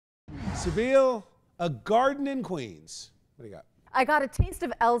Sibile, a garden in Queens. What do you got? I got a taste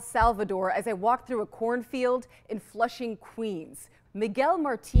of El Salvador as I walked through a cornfield in Flushing, Queens. Miguel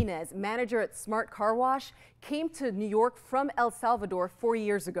Martinez, manager at Smart Car Wash, came to New York from El Salvador 4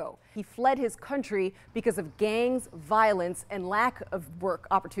 years ago. He fled his country because of gangs, violence, and lack of work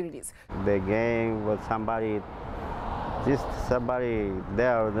opportunities. The gang was somebody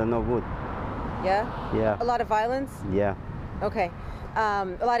there, they're no good. Yeah? Yeah. A lot of violence? Yeah. Okay.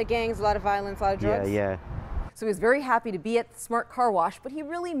 A lot of gangs, a lot of violence, a lot of drugs? Yeah. So he was very happy to be at Smart Car Wash, but he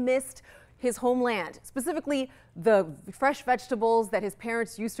really missed his homeland, specifically the fresh vegetables that his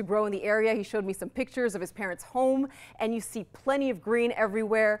parents used to grow in the area. He showed me some pictures of his parents' home, and you see plenty of green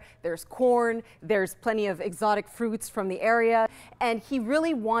everywhere. There's corn, there's plenty of exotic fruits from the area, and he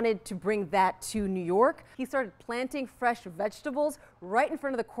really wanted to bring that to New York. He started planting fresh vegetables right in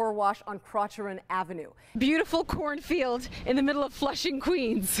front of the car wash on Crocheron Avenue. Beautiful cornfield in the middle of Flushing,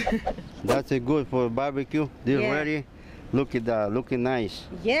 Queens. That's good for barbecue. This ready. Look at that, looking nice.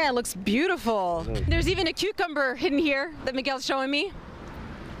 Yeah, it looks beautiful. Good. There's even a cucumber hidden here that Miguel's showing me.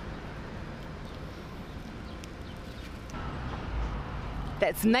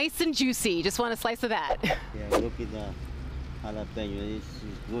 That's nice and juicy. Just want a slice of that. Yeah, look at the jalapeno. This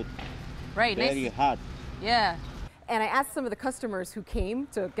is good. Right, very nice. hot. Yeah. And I asked some of the customers who came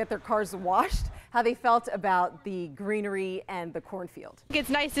to get their cars washed how they felt about the greenery and the cornfield. It's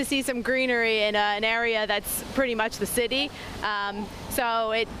nice to see some greenery in an area that's pretty much the city.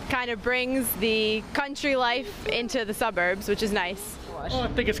 So it kind of brings the country life into the suburbs, which is nice. Well, I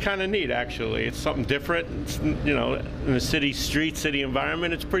think it's kind of neat, actually. It's something different. It's, you know, in a city street, city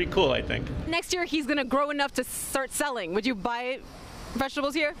environment, it's pretty cool, I think. Next year, he's going to grow enough to start selling. Would you buy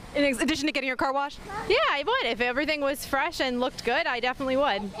vegetables here in addition to getting your car washed? Yeah, I would. If everything was fresh and looked good, I definitely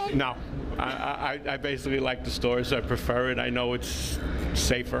would. No, I basically like the stores. I prefer it. I know it's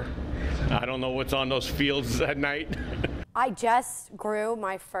safer. I don't know what's on those fields at night. I just grew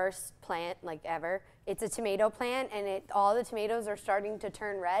my first plant like ever. It's a tomato plant, and all the tomatoes are starting to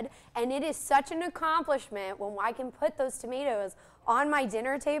turn red, and it is such an accomplishment when I can put those tomatoes on my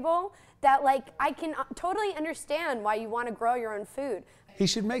dinner table that, like, I can totally understand why you want to grow your own food. He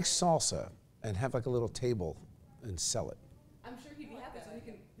should make salsa and have like a little table and sell it. I'm sure he'd be happy, so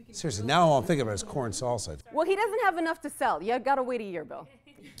we can seriously, now all I'm thinking about is corn salsa. Well, he doesn't have enough to sell. You got to wait a year, Bill.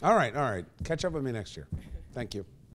 All right. Catch up with me next year. Thank you.